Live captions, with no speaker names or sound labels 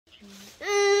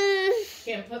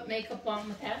can't put makeup on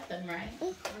without them, right?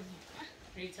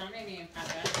 Are you telling me,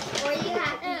 Papa? Or you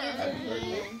have to use your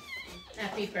hand.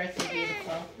 Happy birthday,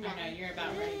 beautiful. No, you're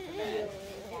about ready for bed.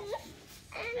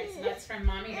 Alright, so that's from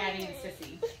Mommy, Daddy, and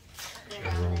Sissy.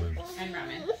 And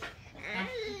Roman.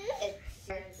 It's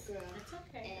your girl. It's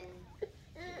okay. And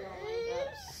growing up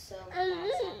so fast,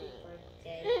 happy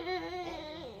birthday.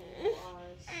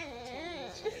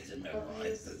 And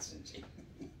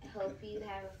hope you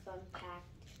have a fun packed,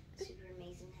 super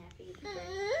amazing, happy birthday.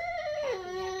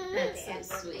 That's so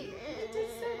sweet.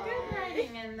 It's so good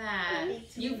writing in that.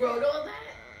 You wrote all that?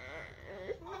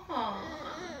 Aww.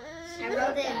 I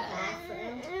wrote it in black for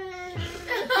him.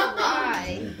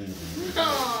 Why?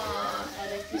 Aww.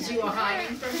 Because you were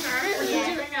hiding from her? Were you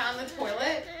doing it on the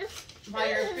toilet? While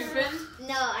you're pooping?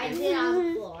 No, I did it on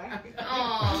the floor.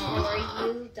 Aww. For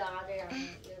you, daughter, on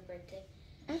your birthday.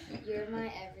 You're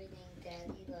my everything.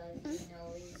 Daddy loves you. And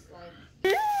always like.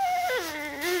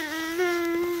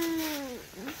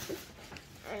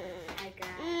 I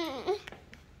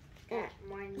got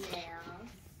more nails.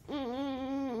 Ooh.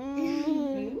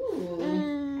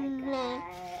 I got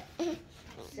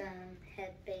some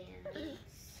headbands.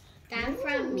 That's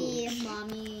from me,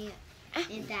 mommy,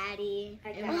 and daddy.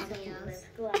 I got some lip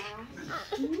gloss.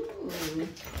 Ooh.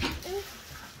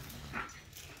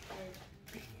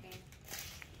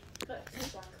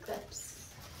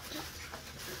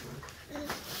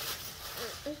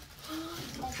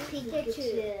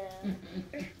 Pikachu.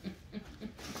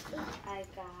 I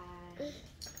got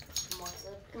more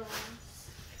lip gloss.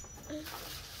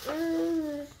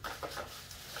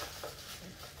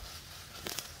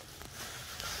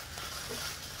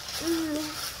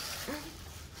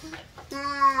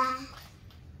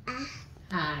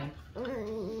 Hi.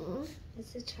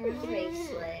 It's a charm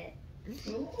bracelet.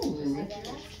 Ooh.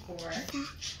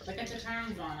 Look at the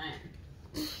terms on it.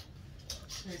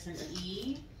 There's an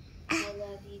E. I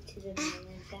love you to the moon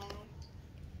and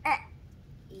back.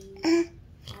 E. I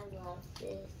love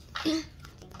this. Thank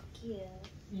you.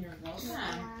 You're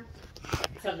welcome.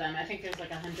 Of them. I think there's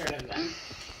like 100 of them.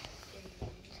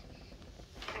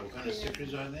 What kind of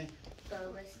stickers are they?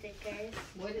 Boba stickers.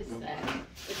 What is that?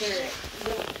 They're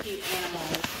little cute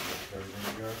animals.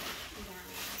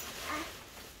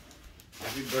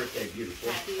 Happy birthday,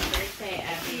 beautiful. Happy birthday,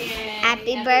 Abby.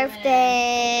 Happy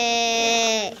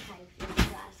birthday.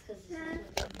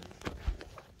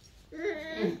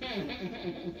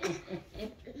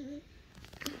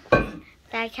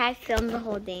 That cat filmed the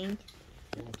whole thing.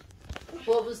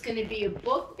 What was going to be a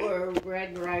book or a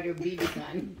Red Ryder BB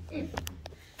gun? And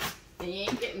you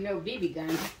ain't getting no BB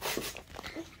gun.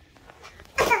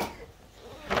 I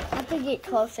have to get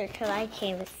closer because I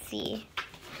can't even see.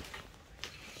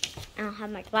 I don't have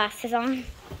my glasses on.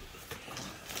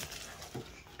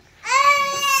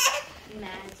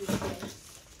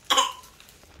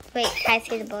 Wait, can I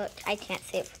see the book? I can't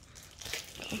see it.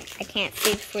 I can't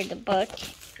see for the book.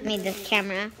 I mean, this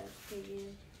camera.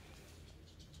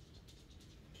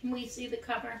 Can we see the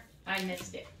cover? I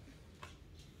missed it.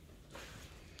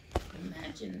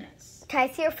 Imagine this. Can I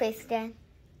see your face again?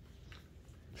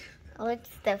 Oh, it's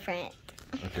different.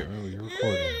 Okay, oh, you're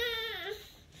recording.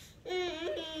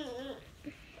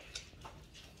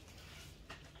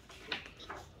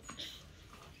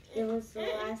 It was the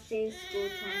last day of school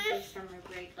time for summer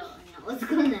break. Oh, I know what's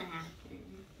gonna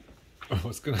happen.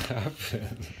 What's gonna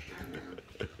happen?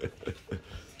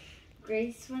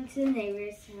 Grace went to the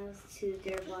neighbor's house to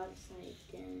their bobsled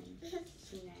and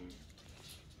snack.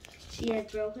 She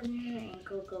had broken her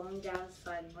ankle going down the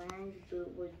slide. Wearing the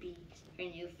boot would be her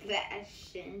new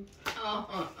fashion.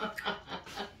 Oh.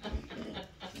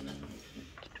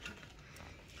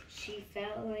 She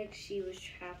felt like she was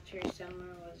trapped. Her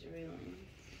summer was ruined.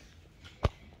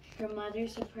 Her mother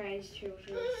surprised her with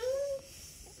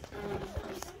a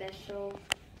special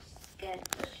sketch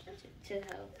to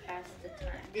help pass the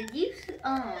time. Did you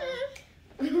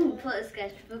put a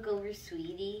sketchbook over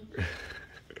Sweetie?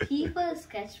 He put a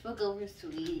sketchbook over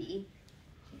Sweetie.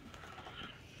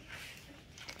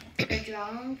 The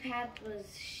drawing pad was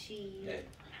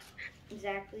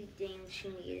exactly the thing she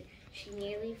needed. She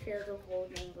nearly filled the whole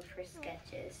thing with her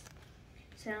sketches.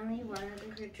 Suddenly, one of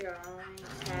her drawings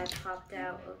had popped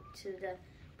out to the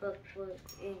book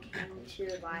and came to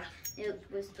life. It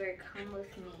whispered, "Come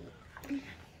with me."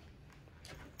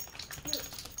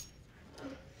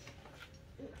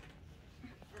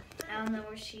 I don't know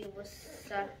where she was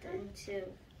sucked into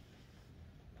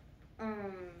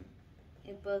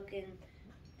a book and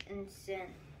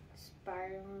sent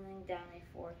spiraling down a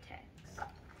vortex.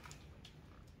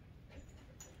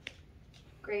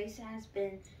 Grace has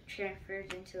been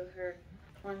transferred into her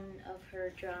one of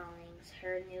her drawings.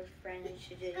 Her new friend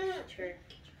introduced her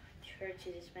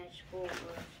to this magical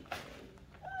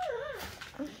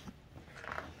world.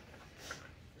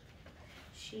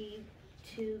 She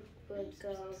took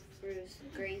Bruce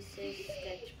Grace's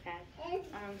sketch pad.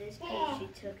 On this page,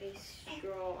 she took a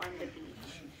stroll on the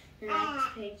beach. The next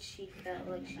page, she felt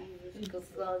like she was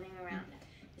floating around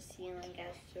the ceiling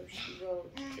as so she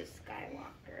wrote to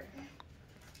Skywalker.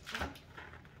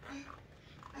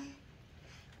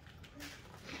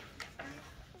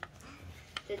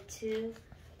 The two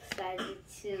decided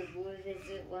to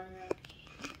visit one of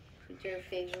their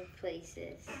favorite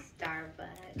places,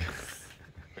 Starbucks.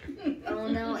 Oh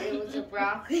no, it was a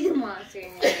broccoli monster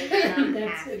and it was not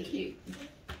That's so happy. cute.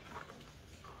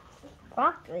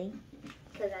 Broccoli.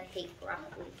 Because I hate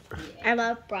broccoli. I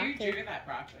love You broccoli. drew that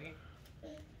broccoli.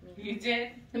 You did?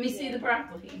 Let me see the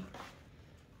broccoli.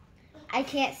 I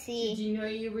can't Did see. you know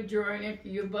you were drawing it for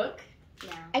your book?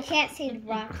 No. I can't see the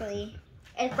broccoli.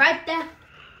 It's right there.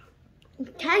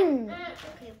 Tiny.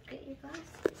 Okay, get your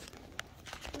glasses.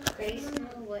 Grace knew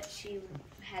what she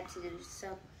had to do,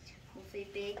 so with a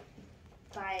big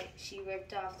bite, she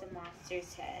ripped off the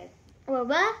monster's head.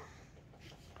 What?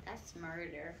 That's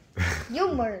murder.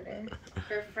 You murder.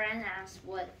 Her friend asked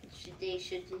what they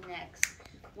should do next.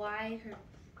 Why her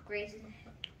Grace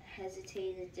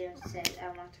hesitated, then said, "I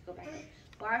want to go back."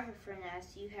 Why her friend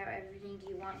asked, "You have everything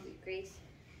you want." Grace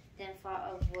then thought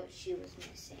of what she was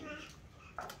missing.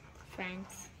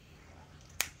 Friends.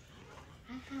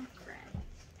 I have friends.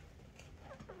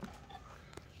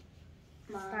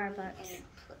 Mom Starbucks.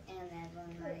 and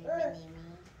Evelyn, my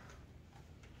mini-me.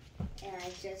 And I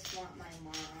just want my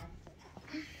mom.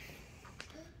 And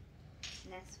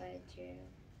that's what I drew.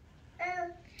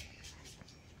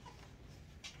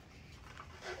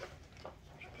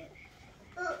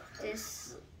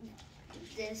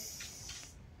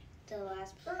 The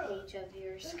last page of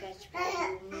your sketch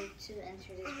pad. You need to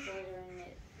enter this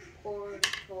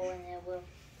portal and it will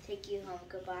take you home.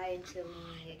 Goodbye until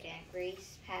we meet again.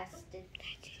 Grace passed it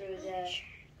through the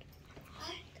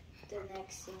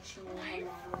next thing she knew, her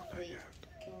mom was waking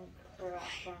her up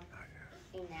from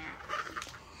a nap.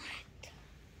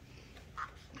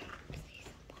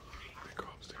 Go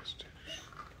upstairs, too.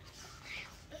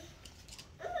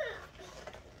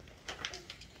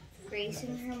 Grace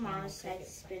and her mom decided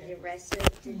to spend the rest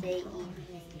of the day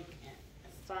evening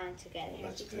fun together.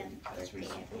 Happy 10th birthday,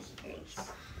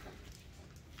 Grace.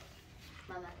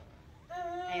 Mama.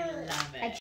 I love it.